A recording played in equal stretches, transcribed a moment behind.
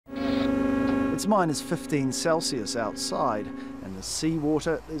It's -15 C outside, and the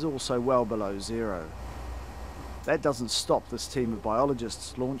seawater is also well below zero. That doesn't stop this team of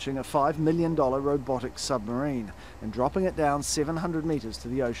biologists launching a $5 million robotic submarine and dropping it down 700 metres to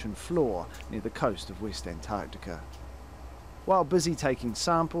the ocean floor near the coast of West Antarctica. While busy taking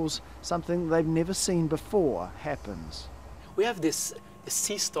samples, something they've never seen before happens. We have this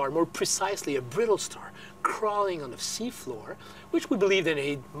sea star, more precisely a brittle star, crawling on the seafloor, which we believe in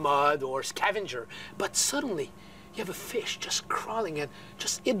a mud or scavenger. But suddenly, you have a fish just crawling and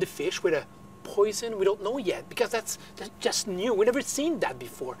just eat the fish with a poison we don't know yet, because that's just new. We've never seen that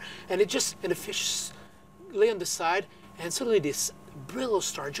before. And the fish lay on the side, and suddenly this brittle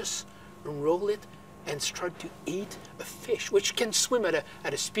star just unroll it and start to eat a fish, which can swim at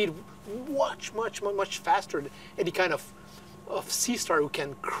a speed much faster than any kind of sea star who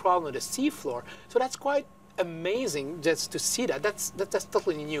can crawl on the seafloor. So that's quite amazing just to see that. That's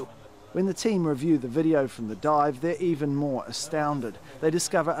totally new. When the team review the video from the dive, they're even more astounded. They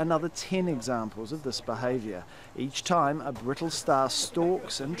discover another 10 examples of this behaviour. Each time, a brittle star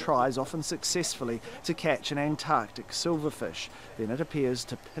stalks and tries, often successfully, to catch an Antarctic silverfish. Then it appears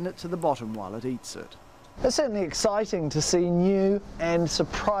to pin it to the bottom while it eats it. It's certainly exciting to see new and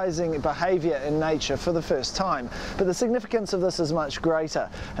surprising behaviour in nature for the first time, but the significance of this is much greater,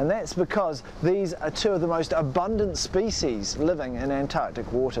 and that's because these are two of the most abundant species living in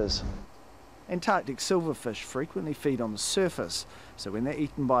Antarctic waters. Antarctic silverfish frequently feed on the surface, so when they're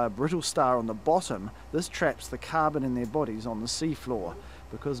eaten by a brittle star on the bottom, this traps the carbon in their bodies on the seafloor.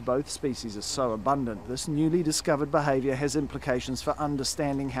 Because both species are so abundant, this newly discovered behaviour has implications for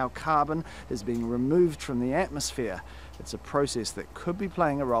understanding how carbon is being removed from the atmosphere. It's a process that could be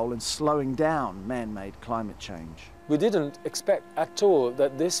playing a role in slowing down man-made climate change. We didn't expect at all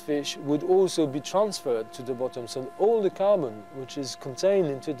that this fish would also be transferred to the bottom, so all the carbon which is contained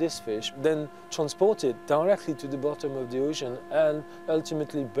into this fish then transported directly to the bottom of the ocean and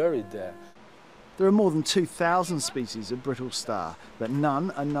ultimately buried there. There are more than 2,000 species of brittle star, but none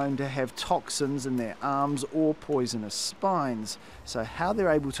are known to have toxins in their arms or poisonous spines. So how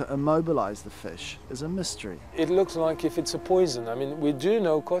they're able to immobilise the fish is a mystery. It looks like if it's a poison. I mean, we do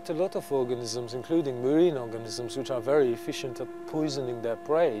know quite a lot of organisms, including marine organisms, which are very efficient at poisoning their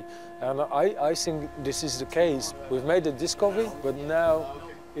prey. And I think this is the case. We've made a discovery, but now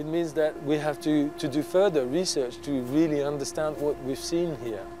it means that we have to do further research to really understand what we've seen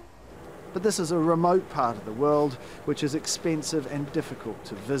here. But this is a remote part of the world which is expensive and difficult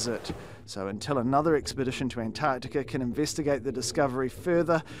to visit. So until another expedition to Antarctica can investigate the discovery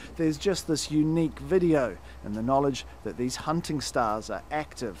further, there's just this unique video and the knowledge that these hunting stars are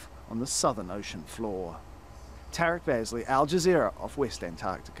active on the southern ocean floor. Tarek, Bazley, Al Jazeera off West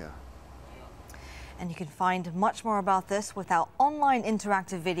Antarctica. And you can find much more about this with our online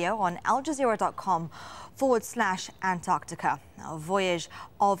interactive video on aljazeera.com/Antarctica. Our voyage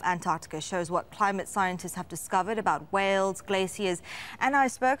of Antarctica shows what climate scientists have discovered about whales, glaciers and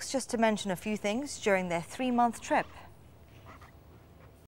icebergs, just to mention a few things during their 3-month trip.